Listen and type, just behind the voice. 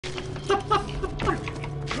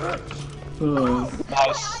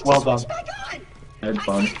Nice. Well done. Head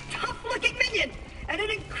fun. Tough-looking minion and an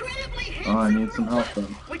incredibly Oh, I need some help then.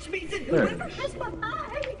 which means that There. whoever has my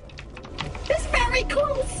eye is very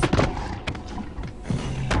close.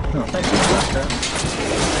 Oh, thank you, Doctor.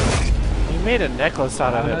 You made a necklace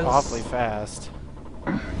out of it awfully fast.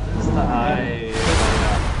 It's the eye.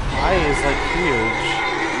 Eye is like huge.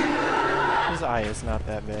 His eye is not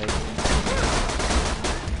that big.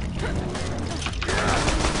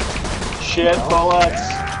 Shit, bullets!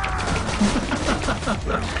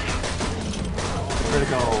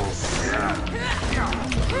 Criticals.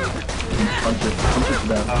 Punch it to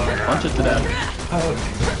death. Punch it to death.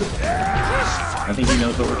 I think he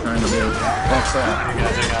knows what we're trying to do. Oh crap. You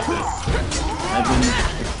guys, I got this. I've been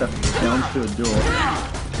accepted down to a duel.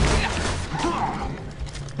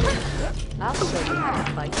 I'll show you how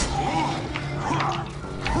to fight.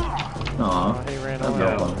 Aw, He ran that's away. no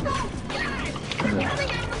fun.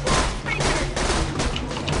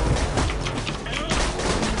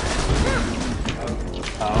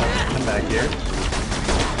 Oh, I'm back here.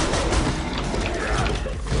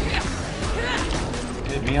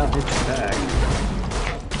 Hit me, I'll hit you back.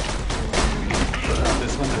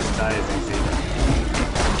 This one just dies easy.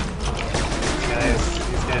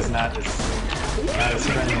 These guys not as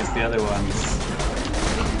friendly as the other ones.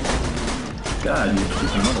 God, you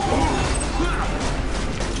stupid motherfucker.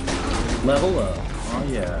 Level up. Oh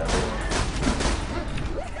yeah.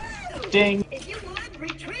 Ding! If you would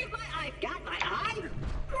retrieve my eye, got my eye?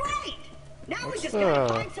 Great! Now we What's just gotta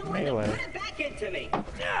the find someone melee? to put it back into me.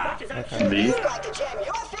 Much as I'm Okay. sure V? you'd like to jam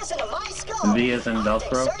your fist into my skull. V as in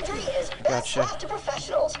Velcro? Surgery is best Gotcha. left to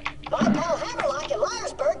professionals. My pal Hammerlock in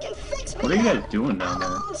Liarsburg can fix me. What are you guys doing down there?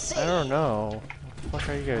 I don't know. What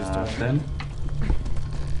are you guys doing? Nothing.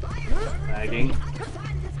 Lagging.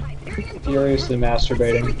 Furiously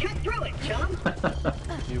masturbating.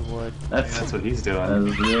 You would. That's what he's doing. That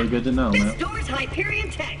is really good to know, This man. door's Hyperion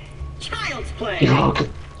Tech. Child's play. Okay.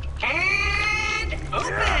 And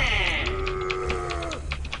open!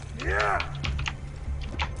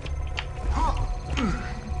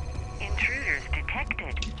 Intruders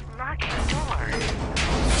detected. Locking door.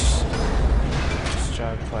 Just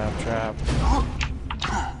job claptrap.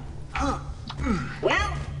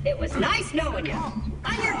 Well, it was nice knowing you.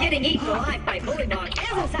 I hear getting eaten alive by bully dogs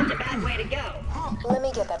isn't such a bad way to go. Let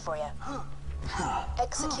me get that for you.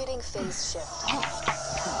 Executing phase shift.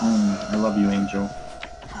 I love you, Angel.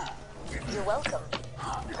 You're welcome.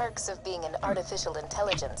 Perks of being an artificial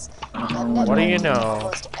intelligence. What do you know?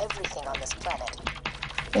 Almost everything on this planet.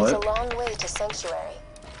 There's a What? long way to sanctuary.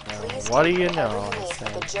 Please what do take you whatever know? you need for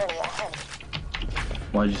the journey ahead.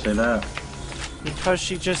 Why'd you say that? Because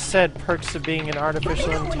she just said perks of being an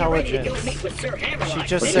artificial intelligence. She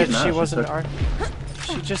just But said she's not. she She wasn't took- art.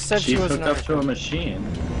 She just said She she wasn't hooked up to a art. machine.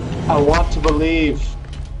 I want to believe.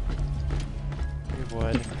 You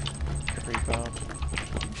would. Creepo.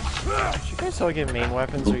 Did you guys all get main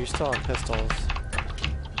weapons, or are you still on pistols?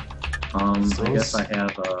 I guess I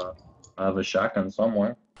have a shotgun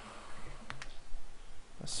somewhere.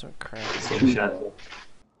 That's so crap. Good shot.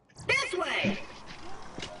 This way!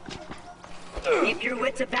 Keep your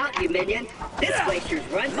wits about you, minion. This glacier's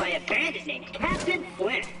run by a bandit named Captain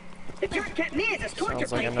Flint. The jerk kept me as his torture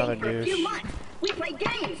Sounds like plaything another for a few douche. months. We played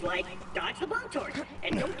games like Dodge the Blowtorch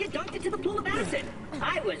and Don't Get Dunked into the Pool of Acid.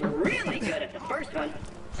 I was really good at the first one.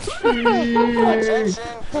 Attention,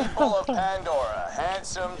 people of Pandora.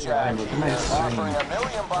 Handsome Jack look at here, my screen. offering $1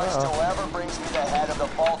 million to whoever brings me the head of the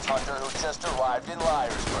Vault Hunter who just arrived in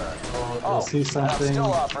Liarsburg. Oh, is he and I'm something?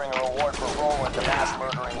 still offering a reward for Roland, the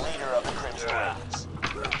mass-murdering leader of the Crimson Raiders.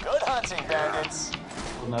 Good hunting, bandits.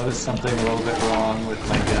 You'll notice something a little bit wrong with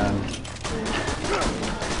my gun.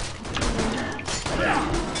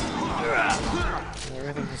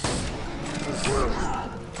 Everything's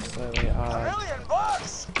slightly odd. $1 million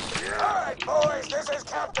bucks! Alright, boys, this is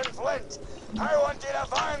Captain Flint. I want you to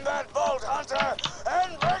find that Vault Hunter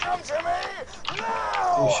and bring him to me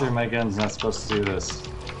now! Are you sure my gun's not supposed to do this?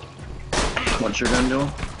 What's your gun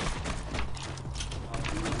doing?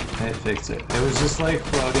 It fixed it. It was just like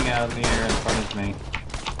floating out in the air in front of me.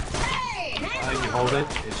 You hold it,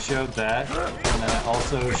 it showed that, and then it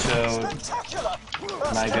also showed Spectacular!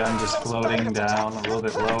 my gun just floating down a little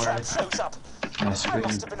bit lower. Shows up. My I screen.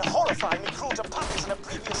 must have been horrifyingly cruel to puppies in a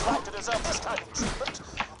previous life to deserve this kind of treatment.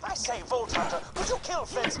 I say, Vault Hunter, could you kill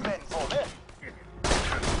Flint's men for me?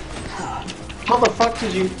 How the fuck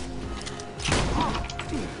did you?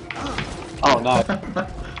 Oh no.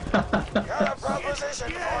 Got a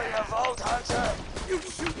proposition for you, Vault Hunter. You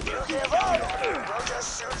give up, we'll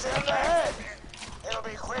just shoot you in the head. It'll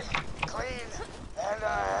be quick, clean, and a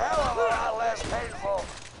hell of a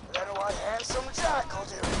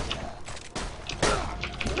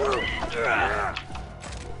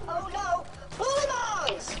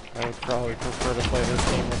actually prefer to play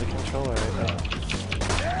this game with a controller, I think.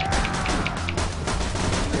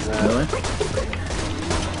 Really? I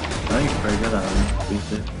think it's pretty good at it.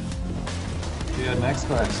 PC. If you had an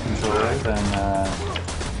Xbox controller, then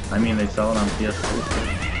I mean, they sell it on PS4.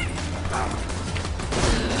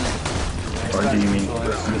 Or do you mean?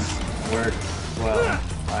 controllers just work well.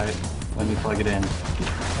 When you plug it in.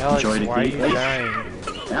 Alex, Enjoy the why are you heat. dying?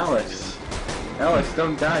 Alex,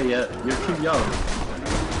 don't die yet. You're too young.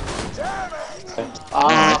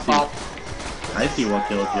 Ah, fuck. I see what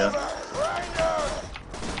killed you.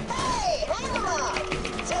 Hey,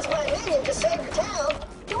 Hannah! Since my minion just saved the town,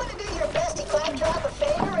 you want to do your bestie Claptrap a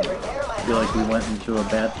favor and repair my I feel like we went into a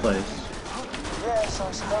bad place. Yes,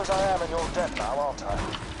 I suppose I am in your debt now, aren't I?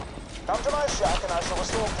 Come to my shack and I shall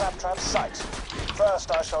restore Claptrap's sight. First,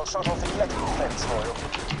 I shall shut off the electrical fence for you.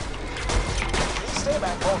 Please stay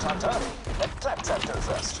back, Vault Hunter. Let Claptrap go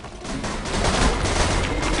first.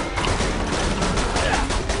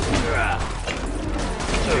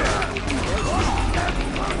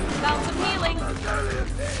 Found some healing.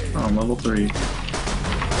 Oh, I'm level 3.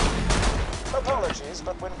 Apologies,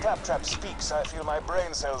 but when Claptrap speaks, I feel my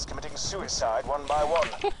brain cells committing suicide one by one.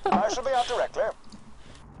 I shall be out directly.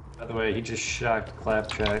 By the way, he just shocked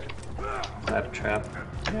Claptrap.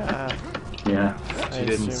 Yeah, Yeah. I She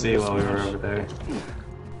didn't assumed see as while we were much. over there.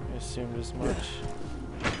 I assumed as much.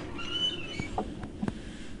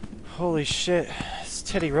 Holy shit, it's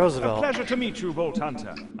Teddy A Roosevelt. pleasure to meet you, Vault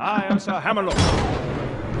Hunter. I am Sir Hammerlock.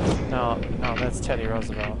 No, that's Teddy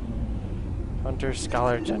Roosevelt. Hunter,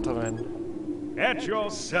 scholar, gentleman. At your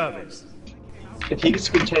service. If he can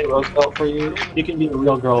speak Teddy Roosevelt for you, he can be a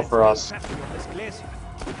real girl for us.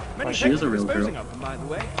 Many she is a real disposing girl. of them, by the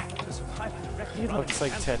way. He looks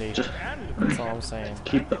like Teddy. Just That's all I'm saying.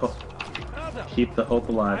 keep the hope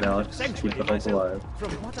alive, Alex. Keep the hope alive.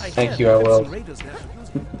 Thank you, I will.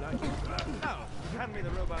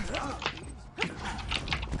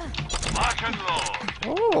 Lock and load.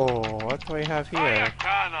 Oh, what do we have here?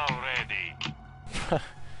 Can already.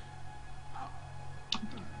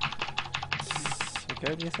 So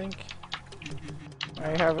good, you think? I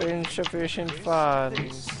have insufficient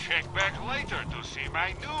funds. Check back later to see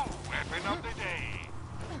my new weapon of the day.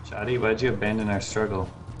 Shoddy, why'd you abandon our struggle?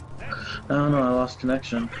 I don't know, I lost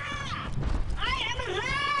connection. I am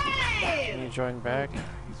Can you alive! join back?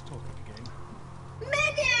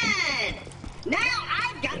 Minion! Now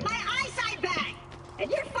I've got my eyesight back! And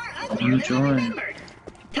you're far uglier You than I join. remembered!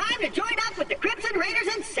 Time to join up with the Crimson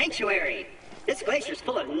Raiders in Sanctuary! This glacier's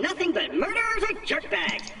full of nothing but murderers or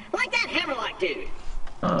jerkbags, like that Hammerlock dude!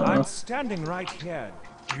 I'm standing right here,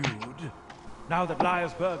 dude. Now that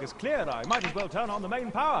Liarsburg is cleared, I might as well turn on the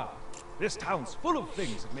main power. This town's full of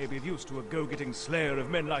things that may be of use to a go-getting slayer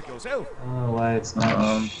of men like yourself. I don't know why it's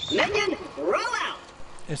not. Minion, roll out!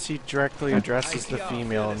 As he directly addresses the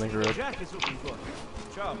female in the group. Jack is looking good.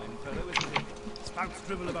 Charming fellow, isn't he? Spouts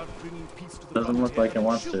drivel about bringing peace to the Doesn't look like it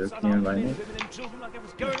wants to. Can you invite me? women and children like it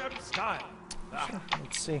was going out of style. Ah,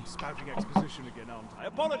 Let's see. spouting exposition again, aren't I?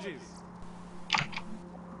 Apologies.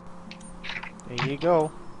 There you go.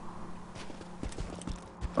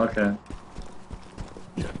 Okay.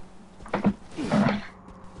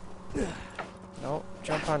 No,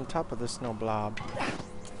 jump on top of the snow blob.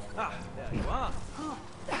 Ah, there you are.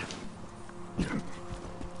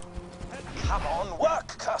 Come on, work,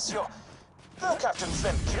 curse you. Though Captain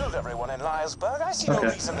Flint killed everyone in Liarsburg, I see no Okay.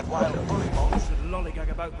 reason that wild bullymong Should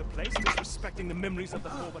lollygag about the place, disrespecting the memories of the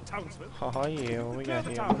former townsfolk. Oh, you, we got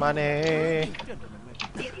here. Money!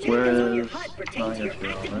 The Where objectives on your is- HUD oh, pertain to your yes, we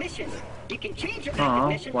are, active right? missions. You can change your Aw, active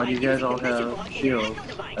mission why by do you guys using all the mission have log in your shields? echo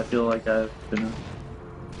device. I feel like I've been...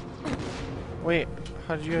 Wait,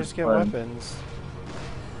 how did you guys get What? weapons?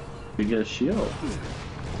 You get a shield.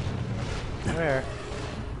 Where?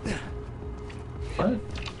 What?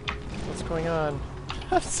 What's going on?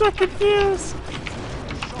 I'm so confused!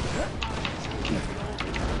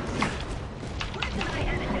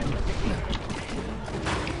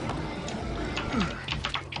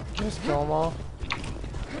 Just kill them all?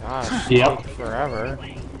 Gosh, Yep. take forever.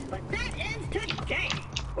 But that ends today.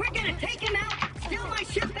 We're gonna take him out, steal my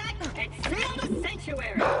ship back, and sail the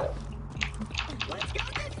sanctuary. Let's go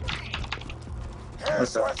this way.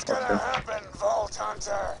 Here's Okay, what's gonna okay. happen, Vault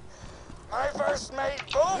Hunter. My first mate,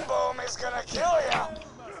 Boom Boom, is gonna kill ya.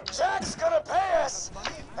 Jack's gonna pay us,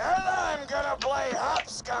 and I'm gonna play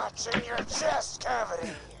hopscotch in your chest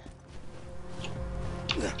cavity.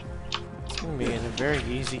 It's gonna be a very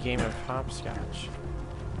easy game of hopscotch.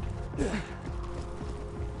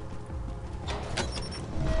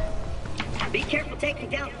 Be careful taking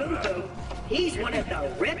down Boom Boom. He's one of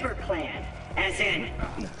the Ripper clan. As in,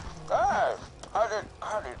 Oh, how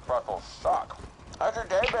did these pretzels suck. How's your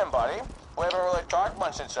day been, buddy? We haven't really talked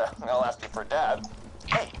much since I left you for dead.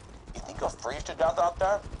 Hey, you think you'll freeze to death out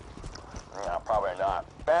there? No, probably not.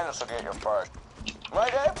 Bandits will get you first. My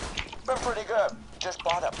day? Been pretty good. Just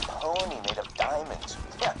bought a pony made of diamonds.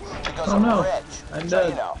 Yeah, because I'm rich. I'm so, dead.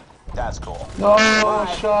 you know, that's cool. No,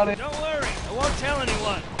 shot it. Don't worry, I won't tell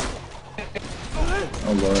anyone.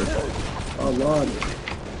 Oh lord. Oh lord.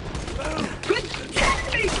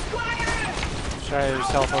 Try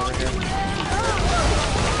yourself over here.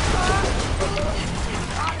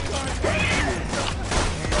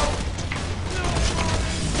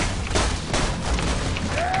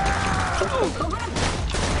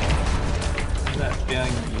 That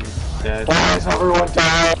feeling you're dead. Why is everyone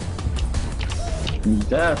dead?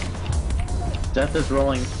 Death. Death is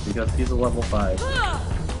rolling because he's a level 5.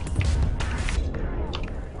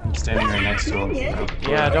 I'm standing right next to him.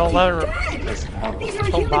 Yeah, don't let her. These are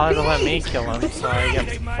Don't human bother to let me beings. kill him, so I get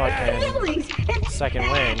fucking Siblings. second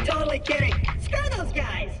win. Totally kidding. Screw those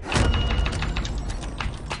guys.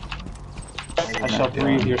 I shall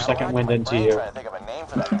breathe your second wind into I'm you. trying to think of a name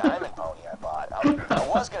for that diamond pony I bought. I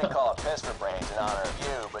was going to call it Piss for Brains in honor of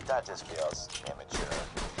you, but that just feels immature.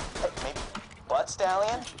 Hey, maybe Butt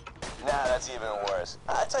Stallion? Nah, that's even worse.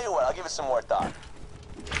 I'll tell you what, I'll give it some more thought.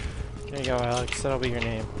 There you go, Alex. That'll be your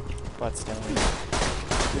name. Butt Stallion.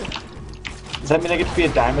 Does that mean I get to be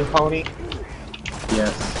a diamond pony?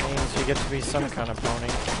 Yes. Means you get to be some kind of pony.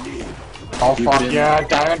 Oh You've fuck been- yeah,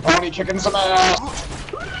 diamond pony chicken some ass!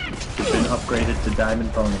 You've been upgraded to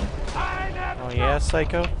Diamond Pony. Oh yeah,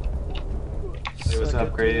 Psycho? It was Suck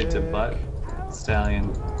upgraded to dick. Butt Stallion.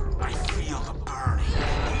 I feel the burning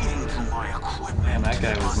eating through my equipment. Man, that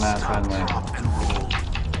guy was not friendly. Drop and roll.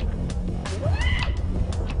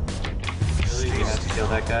 Really? You have to kill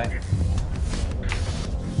that guy?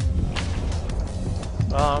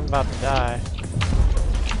 Well, I'm about to die.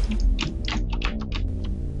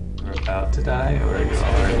 We're about to die, or you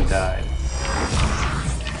already died?